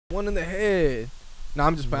One in the head. No,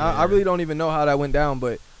 I'm just playing. I really don't even know how that went down,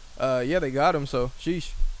 but yeah, they got him. So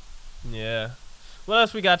sheesh. Yeah. What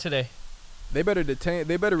else we got today? They better detain.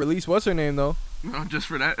 They better release what's her name though. No, just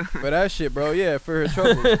for that. For that shit, bro. Yeah, for her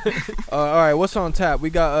trouble. All right, what's on tap? We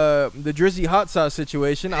got the Drizzy hot sauce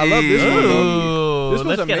situation. I love this one though. This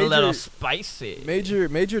was let's get a little spicy.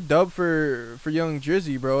 Major dub for young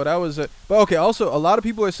Drizzy, bro. That was but okay. Also, a lot of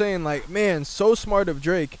people are saying like, man, so smart of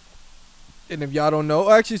Drake. And if y'all don't know,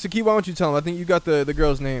 actually, Saki, why don't you tell them? I think you got the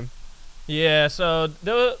girl's name. Yeah. So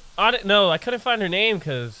no, I couldn't find her name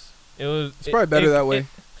because It's probably better that way.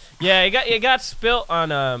 It got spilt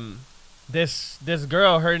on this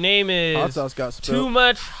girl. Her name is Hot sauce got spilled. Too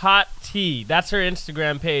Much Hot Tea. That's her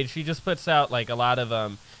Instagram page. She just puts out like a lot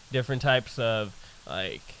of different types of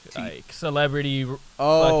like celebrity.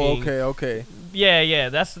 Oh, okay. Yeah.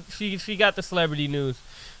 That's she got the celebrity news.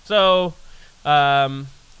 So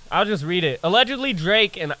I'll just read it. Allegedly,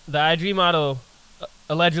 Drake and the IG model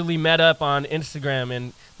allegedly met up on Instagram,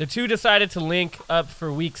 and the two decided to link up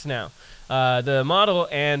for weeks now. The model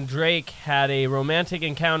and Drake had a romantic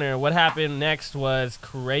encounter. What happened next was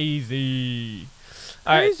crazy.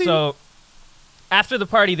 All right, so after the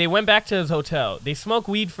party, they went back to his hotel. They smoked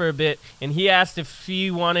weed for a bit, and he asked if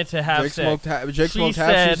she wanted to have sex. Drake smoked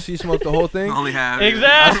half. She smoked the whole thing. Only half.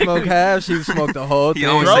 Exactly. I smoked half. She smoked the whole thing.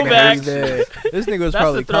 Throwback. This nigga was That's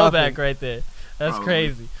probably the throwback coughing. right there. That's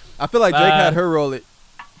crazy. I feel like Drake had her roll it.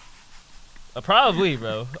 Probably,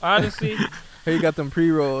 bro. Honestly. Here you got them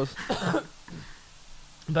pre-rolls.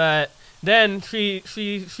 But then she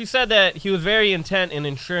said that he was very intent in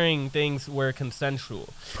ensuring things were consensual.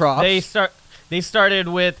 Props. They started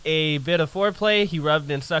with a bit of foreplay. He rubbed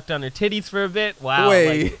and sucked on her titties for a bit. Wow.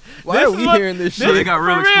 Wait, why are we hearing this shit? It got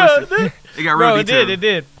real explicit. It got real detailed. It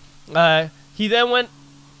did. He then went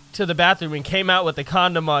to the bathroom and came out with the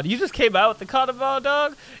condom on. You just came out with the condom on,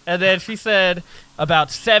 dog? And then she said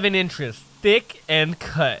about 7 inches thick and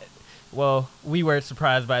cut. Well, we weren't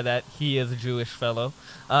surprised by that. He is a Jewish fellow.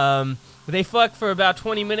 They fucked for about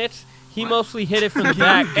 20 minutes. He mostly hit it from the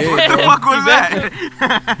back. What the fuck was that?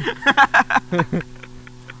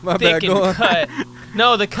 My thick bad, go and on. cut.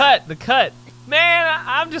 No, the cut. Man,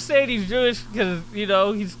 I'm just saying he's Jewish because,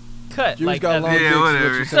 he's cut. Jews like got long dicks, whatever. what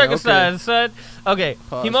you're saying. Circumcised, son. Okay,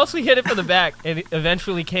 Pause. he mostly hit it from the back and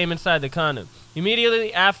eventually came inside the condom.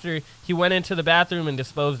 Immediately after, he went into the bathroom and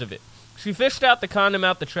disposed of it. She fished out the condom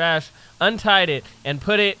out the trash, untied it, and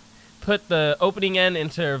put the opening end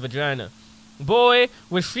into her vagina. Boy,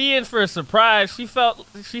 was she in for a surprise. She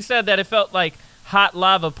said that it felt like hot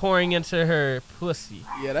lava pouring into her pussy.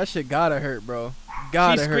 Yeah, that shit gotta hurt, bro.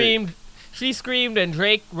 She screamed, and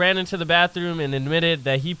Drake ran into the bathroom and admitted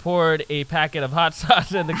that he poured a packet of hot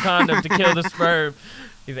sauce in the condom to kill the sperm.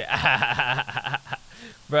 He said,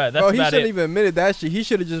 Bruh, that's he about shouldn't it. even admitted that shit. He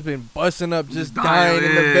should have just been busting up, just dying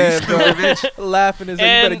in the bed, bro. Laughing as if you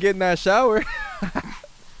better get in that shower.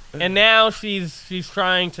 And now she's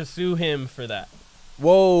trying to sue him for that.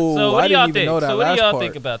 Whoa, So what I do y'all didn't even think? know that So what last do y'all part.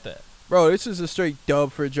 think about that? Bro, this is a straight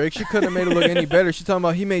dub for Drake. She couldn't have made it look any better. She talking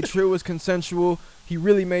about he made sure it was consensual. He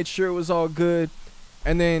really made sure it was all good.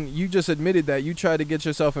 And then you just admitted that you tried to get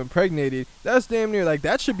yourself impregnated. That's damn near like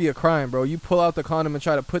that should be a crime, bro. You pull out the condom and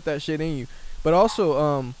try to put that shit in you. But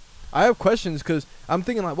also, I have questions because I'm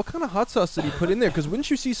thinking like, what kind of hot sauce did he put in there? Because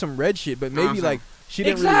wouldn't you see some red shit? But maybe like she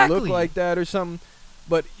didn't really look like that or something.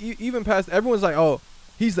 But even past, everyone's like, oh,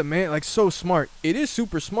 he's the man, like so smart. It is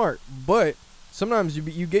super smart, but sometimes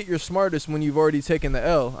you get your smartest when you've already taken the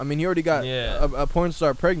L. I mean, he already got a porn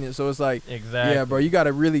star pregnant, so it's like, yeah, bro, you got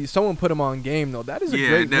to really, someone put him on game, though. That is a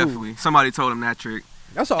great definitely. move. Somebody told him that trick.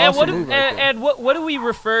 That's an awesome move right there. And what do we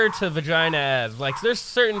refer to vagina as? Like, there's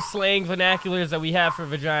certain slang vernaculars that we have for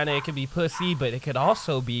vagina. It could be pussy, but it could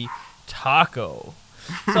also be taco.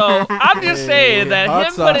 So I'm just saying that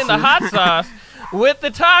him putting the hot sauce with the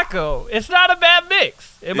taco, it's not a bad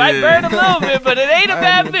mix. It might burn a little bit, but it ain't a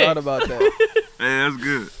bad mix. I thought about that. Yeah, that's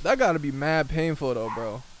good. That got to be mad painful, though,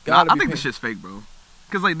 bro. I think the shit's fake, bro.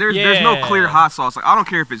 Because, like, there's no clear hot sauce. Like, I don't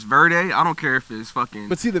care if it's verde. I don't care if it's fucking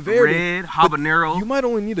red, habanero. You might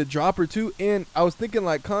only need a drop or two. And I was thinking,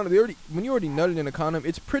 like, condom, when you already nutted in a condom,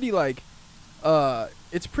 it's pretty, like,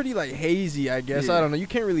 hazy, I guess. I don't know. You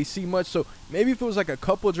can't really see much. So maybe if it was, like, a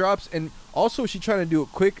couple drops. And also, she trying to do it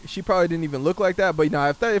quick. She probably didn't even look like that. But, nah,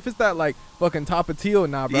 if it's that, like, fucking Tapatio,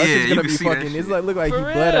 nah, bro. That's just going to be fucking, it's like, look like he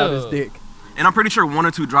bled out his dick. And I'm pretty sure 1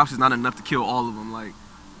 or 2 drops is not enough to kill all of them, like.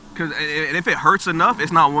 Cause and if it hurts enough,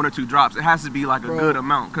 it's not 1 or 2 drops. It has to be like a good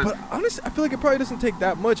amount. But honestly, I feel like it probably doesn't take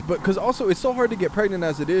that much. But because also it's so hard to get pregnant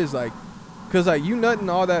as it is. Like, Cause like you nutting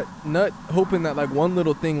all that nut, hoping that like one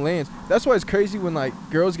little thing lands. That's why it's crazy when like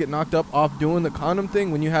girls get knocked up off doing the condom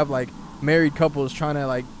thing. When you have like married couples trying to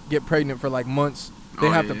like get pregnant for like months, they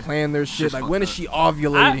have to plan their shit. Like when is she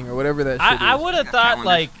ovulating or whatever that shit is. I would have thought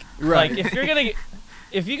like if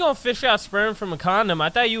you're gonna fish out sperm from a condom, I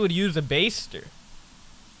thought you would use a baster.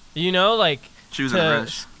 You know, like she was in a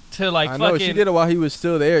rush. To like I know she did it while he was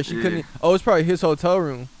still there. She couldn't. Oh, it's probably his hotel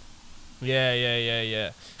room.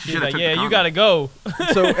 Yeah. She's like, yeah, you gotta go.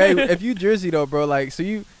 So, hey, if you Jersey though, bro, like, so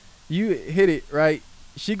you hit it right.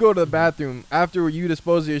 She go to the bathroom after you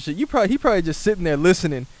dispose of your shit. He probably just sitting there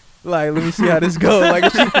listening. Like, let me see how this goes.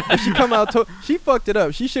 Like, if she come out, she fucked it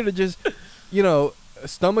up. She should have just,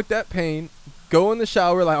 stomached that pain, go in the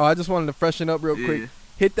shower. Like, oh, I just wanted to freshen up real quick.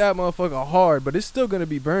 Hit that motherfucker hard, but it's still gonna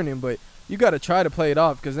be burning. But you gotta try to play it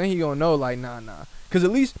off, because then he gonna know, like, nah. Because at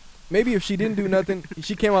least. Maybe if she didn't do nothing,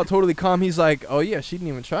 she came out totally calm. He's like, oh, yeah, she didn't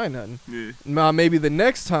even try nothing. Yeah. Now, maybe the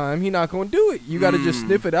next time, he not going to do it. You got to just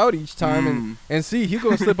sniff it out each time and see. He's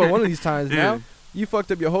going to slip on one of these times. Now, you fucked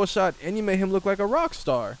up your whole shot, and you made him look like a rock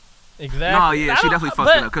star. Exactly. No, yeah, she definitely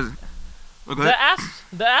fucked it up. Cause,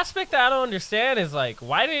 the aspect that I don't understand is, like,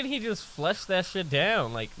 why didn't he just flush that shit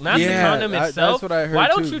down? Like, not the condom itself. That's what I heard, why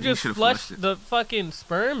don't you just flush the fucking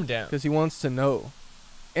sperm down? Because he wants to know.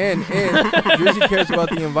 And Rizzy cares about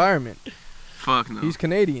the environment. Fuck no. He's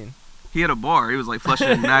Canadian. He had a bar. He was like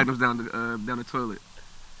flushing magnums down the toilet.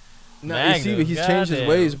 No, you see, he's changed his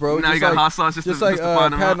ways, bro. Now you got hot sauce just like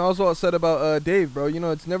Patton Oswalt said about Dave, bro. You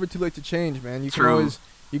know, it's never too late to change, man. You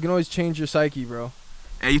can always change your psyche, bro.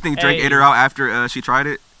 And you think Drake ate her out after she tried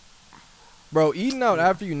it? Bro, eating out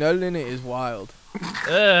after you nutted in it is wild.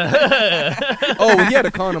 Oh, well, he had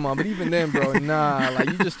a condom on, but even then, bro, nah. Like,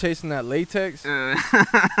 you just tasting that latex. True.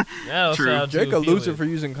 Drake a loser for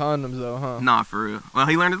using condoms, though, huh? Nah, for real. Well,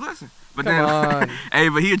 he learned his lesson. But Come on. Hey,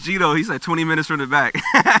 but he a G though. He said 20 minutes from the back.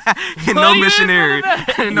 No missionary.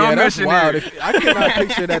 No that's missionary. Wild. I cannot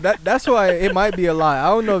picture that. That's why it might be a lie. I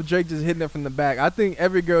don't know if Drake just hitting it from the back. I think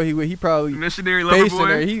every girl he probably missionary lover facing boy.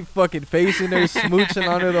 her. He fucking facing her, smooching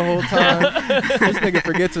on her the whole time. This nigga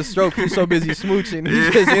forgets a stroke. He's so busy smooching.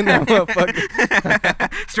 He's just in that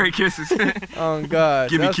motherfucker. Straight kisses. Oh God.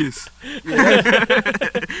 Give me a kiss. Yeah,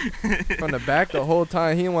 from the back the whole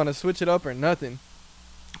time. He didn't want to switch it up or nothing.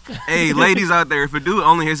 Hey, ladies out there, if a dude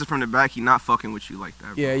only hits it from the back, he not fucking with you like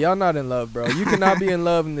that, bro. Yeah, y'all not in love, bro. You cannot be in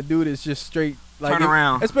love and the dude is just straight. Like, turn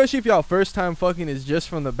around. Especially if y'all first time fucking is just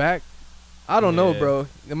from the back. I don't know, bro.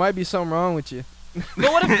 There might be something wrong with you.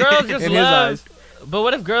 But what if girls just love? But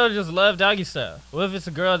what if girls just love doggy style? What if it's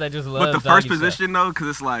a girl that just loves doggy style? But the first position though, because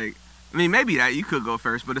it's like, I mean, maybe that you could go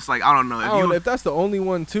first, but it's like I don't know. If that's the only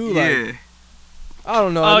one too, yeah. Like, I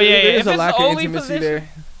don't know. Oh There's a if lack the of intimacy there.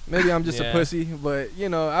 Maybe I'm just a pussy, but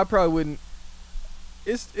I probably wouldn't.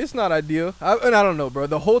 It's not ideal. I don't know, bro.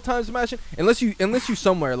 The whole time smashing, unless you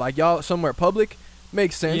somewhere like y'all somewhere public,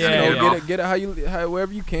 makes sense. Get it how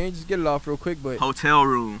wherever you can, just get it off real quick. But hotel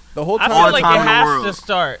room, the whole time. I feel like it has to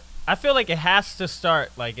start. I feel like it has to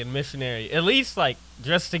start like in missionary, at least like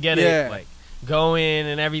just to get it like going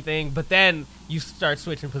and everything. But then you start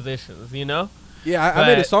switching positions, Yeah, I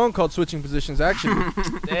made a song called "Switching Positions." Actually,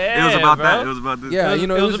 it was about that. It was about this. Yeah, it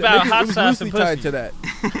was about hot sauce and loosely tied to that.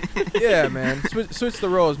 Yeah, man. Switch the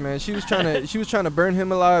roles, man. She was trying to burn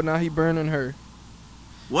him alive. Now he burning her.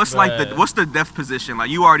 What's the death position? Like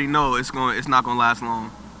you already know it's not gonna last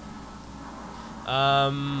long.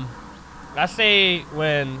 I say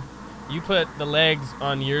when you put the legs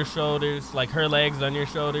on your shoulders, like her legs on your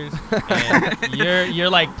shoulders, and you're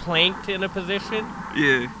like planked in a position.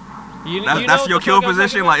 Yeah. That's your kill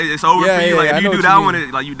position. Like it's over for you. Like if you do that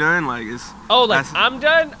one, like you done. Like it's. Oh, like I'm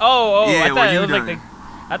done. Oh. Yeah,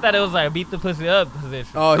 I thought it was like beat the pussy up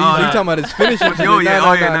position. Oh, he's talking about his finisher.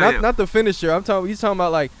 Not the finisher. He's talking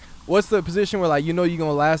about like what's the position where like you're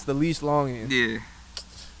gonna last the least long in. Yeah.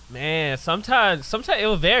 Man, sometimes it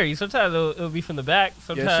will vary. Sometimes it'll be from the back.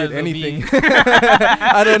 Sometimes anything.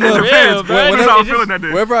 I don't know.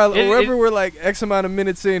 Wherever we're like X amount of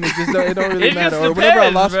minutes in, it don't really matter. Or whenever I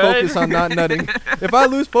lost focus on not nutting. If I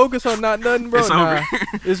lose focus on not nutting, bro,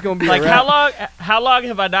 it's gonna be like a wrap. how long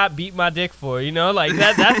have I not beat my dick for? Like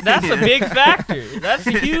that's a big factor. That's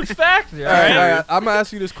a huge factor. All right. I'm gonna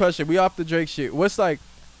ask you this question. We off the Drake shit. What's like?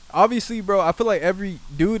 Obviously, bro, I feel like every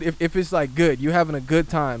dude, if it's like good, you having a good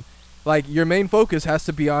time, like your main focus has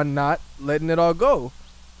to be on not letting it all go.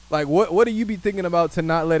 Like, what do you be thinking about to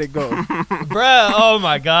not let it go? Bruh, oh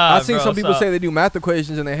my God. I've seen some people say they do math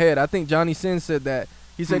equations in their head. I think Johnny Sin said that.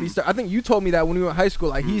 He said I think you told me that when we were in high school.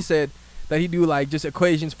 Like, he said that he do like just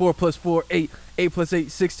equations 4 + 4, 8, 8 +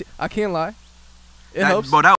 8, 16. I can't lie. It helps.